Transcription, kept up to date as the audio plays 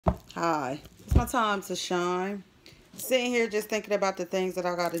Hi, it's my time to shine. Sitting here just thinking about the things that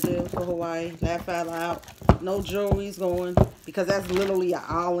I got to do for Hawaii. Laugh out loud. No jewelry's going because that's literally an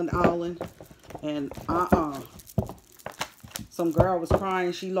island. And some girl was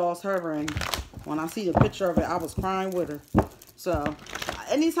crying. She lost her ring. When I see the picture of it, I was crying with her. So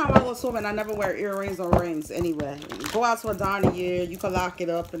anytime I go swimming, I never wear earrings or rings anyway. Go out to a diner, yeah, you can lock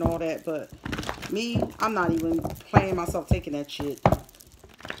it up and all that, but me, I'm not even playing myself taking that shit.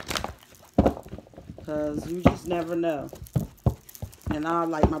 Because you just never know. And I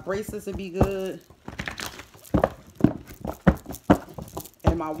like my bracelets to be good.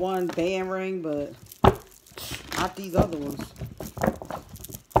 And my one band ring, but not these other ones.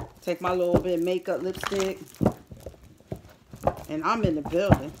 Take my little bit of makeup, lipstick. And I'm in the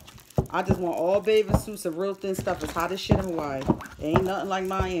building. I just want all bathing suits and real thin stuff. It's hot as shit in Hawaii. It ain't nothing like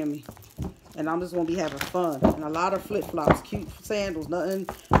Miami. And I'm just going to be having fun. And a lot of flip-flops, cute sandals, nothing.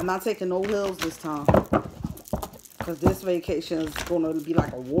 I'm not taking no heels this time. Because this vacation is going to be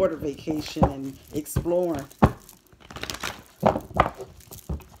like a water vacation and exploring.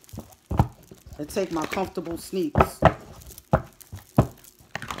 And take my comfortable sneaks.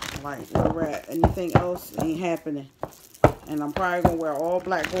 Like, where we're at. Anything else ain't happening. And I'm probably going to wear all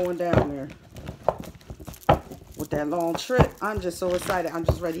black going down there. With that long trip, I'm just so excited. I'm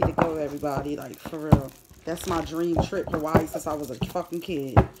just ready to go, everybody. Like, for real. That's my dream trip to Hawaii since I was a fucking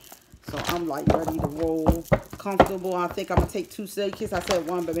kid. So I'm like ready to roll. Comfortable. I think I'm going to take 2 suitcases. I said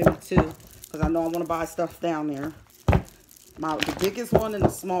 1, but maybe 2. Because I know I want to buy stuff down there. The biggest one and the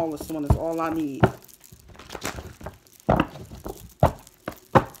smallest one is all I need.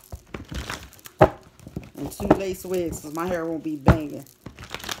 And 2 lace wigs because my hair won't be banging.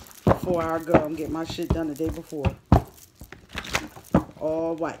 Before I go, I'm getting my shit done the day before.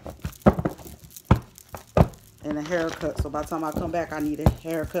 All white. And a haircut. So by the time I come back, I need a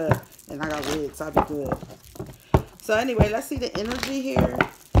haircut. And I got wigs. I'll be good. So anyway, let's see the energy here.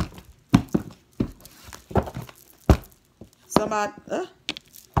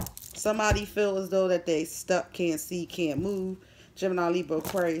 Somebody feel as though that they stuck, can't see, can't move. Gemini, Libra,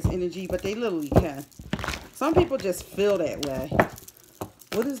 Aquarius energy, but they literally can. Some people just feel that way.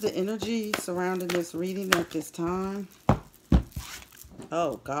 What is the energy surrounding this reading at this time?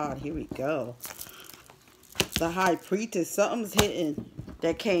 Oh, God, here we go. The High Priestess. Something's hitting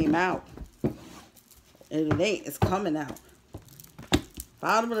that came out. And it ain't. It's coming out.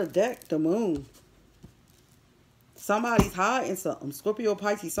 Bottom of the deck, the Moon. Somebody's hiding something. Scorpio,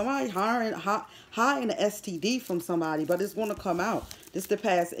 Pisces. Somebody's hiding the STD from somebody, but it's going to come out. This is the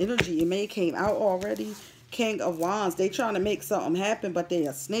past energy. It may have came out already. King of Wands. They trying to make something happen, but they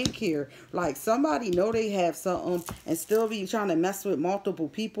a snake here. Like somebody know they have something and still be trying to mess with multiple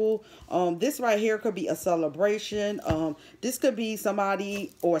people. This right here could be a celebration. This could be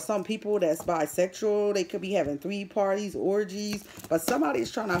somebody or some people that's bisexual. They could be having 3 parties, orgies, but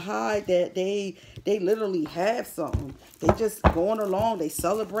somebody's trying to hide that they literally have something. They just going along. They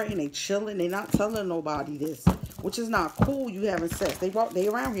celebrating. They chilling. They not telling nobody this, which is not cool. You having sex. They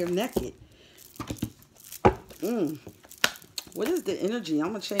around here naked. What is the energy? I'm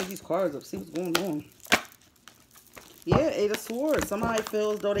going to change these cards up. See what's going on. Yeah, 8 of Swords. Somebody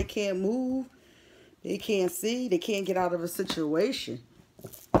feels though they can't move. They can't see. They can't get out of a situation.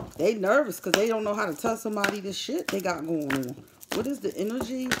 They nervous because they don't know how to tell somebody the shit they got going on. What is the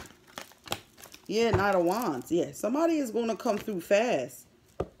energy? Yeah, Knight of Wands. Yeah, somebody is going to come through fast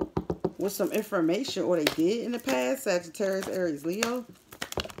with some information, or they did in the past. Sagittarius, Aries, Leo.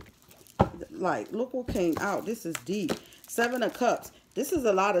 Like, look what came out. This is deep. 7 of Cups. This is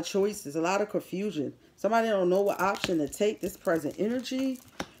a lot of choices, a lot of confusion. Somebody don't know what option to take. This present energy.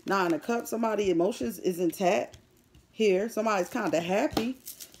 9 of Cups. Somebody's emotions is intact here. Somebody's kind of happy.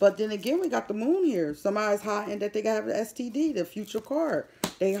 But then again, we got the Moon here. Somebody's hiding that they got the STD, the future card.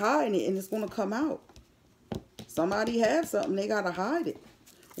 They hiding it and it's going to come out. Somebody have something. They got to hide it.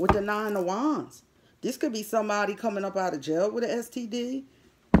 With the 9 of Wands. This could be somebody coming up out of jail with an STD.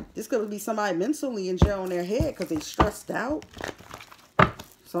 This could be somebody mentally in jail on their head because they stressed out.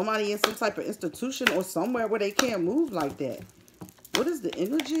 Somebody in some type of institution or somewhere where they can't move like that. What is the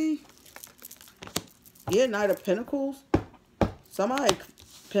energy? Yeah, Knight of Pentacles. Somebody,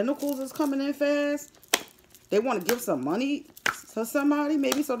 Pentacles is coming in fast. They want to give some money to somebody,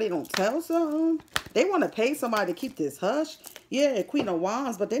 maybe so they don't tell something. They want to pay somebody to keep this hush. Yeah, Queen of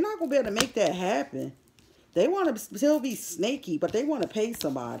Wands, but they're not going to be able to make that happen. They want to still be snaky, but they want to pay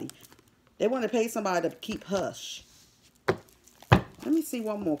somebody. They want to pay somebody to keep hush. Let me see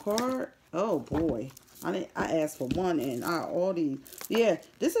one more card. Oh, boy. I asked for one and all these. Yeah,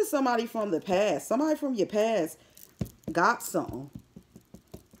 this is somebody from the past. Somebody from your past got something.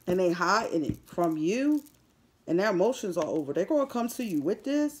 And they hiding it from you. And their emotions are over. They're going to come to you with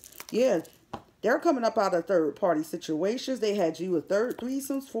this. Yeah, they're coming up out of third-party situations. They had you with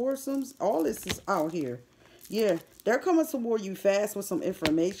threesomes, foursomes. All this is out here. Yeah, they're coming toward you fast with some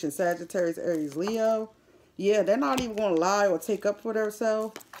information. Sagittarius, Aries, Leo. Yeah, they're not even going to lie or take up for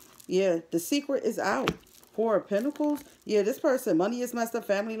themselves. Yeah, the secret is out. Four of Pentacles. Yeah, this person, money is messed up,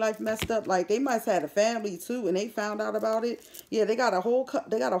 family life messed up. Like, they must have had a family too, and they found out about it. Yeah, they got a whole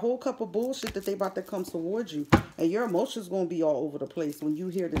cup of bullshit that they about to come towards you. And your emotions going to be all over the place when you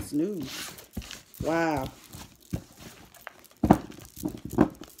hear this news. Wow.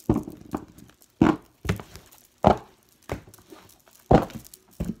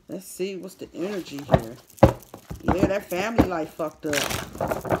 Let's see what's the energy here. Yeah, that family life fucked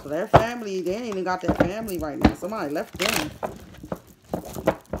up. So their family, they ain't even got their family right now. Somebody left them.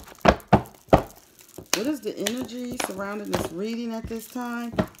 What is the energy surrounding this reading at this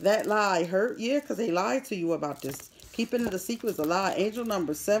time? That lie hurt? Yeah, because they lied to you about this. Keeping it a secret is a lie. Angel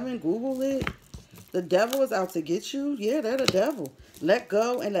number 7, Google it. The devil is out to get you. Yeah, they're the devil. Let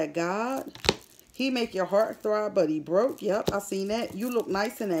go and let God. He make your heart throb, but he broke. Yep, I seen that. You look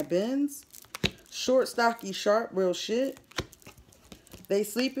nice in that Benz. Short, stocky, sharp, real shit. They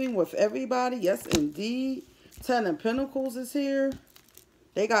sleeping with everybody. Yes, indeed. 10 of Pentacles is here.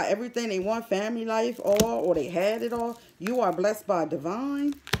 They got everything they want. Family life, all. Or they had it all. You are blessed by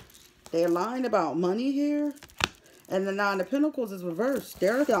divine. They're lying about money here. And the 9 of Pentacles is reversed.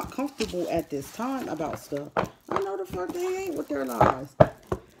 They're not comfortable at this time about stuff. I know the fuck they ain't with their lies.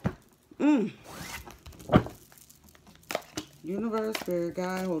 Universe, Spirit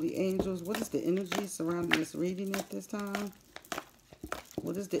Guide, Holy Angels. What is the energy surrounding this reading at this time?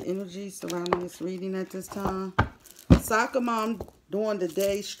 What is the energy surrounding this reading at this time? Soccer mom during the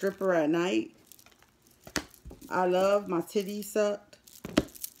day, stripper at night. I love my titties sucked.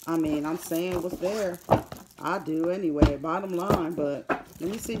 I mean, I'm saying what's there. I do anyway, bottom line. But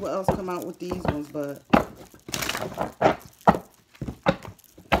let me see what else come out with these ones. But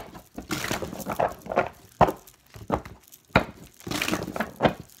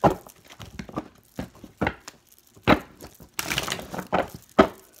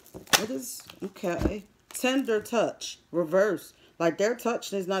what is, okay, tender touch, reverse. Like, their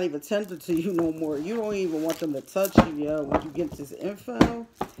touch is not even tender to you no more. You don't even want them to touch you, yo, when you get this info.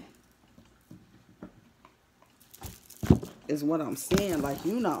 Is what I'm saying. Like,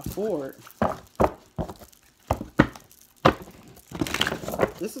 you not for it.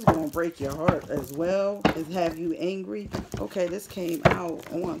 This is going to break your heart as well as have you angry. Okay, this came out.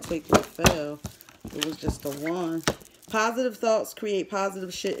 I want to take what fell. It was just the one. Positive thoughts create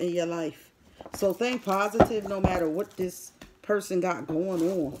positive shit in your life. So think positive no matter what this person got going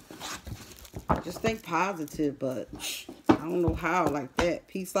on. Just think positive, but I don't know how like that.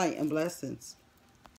 Peace, light, and blessings.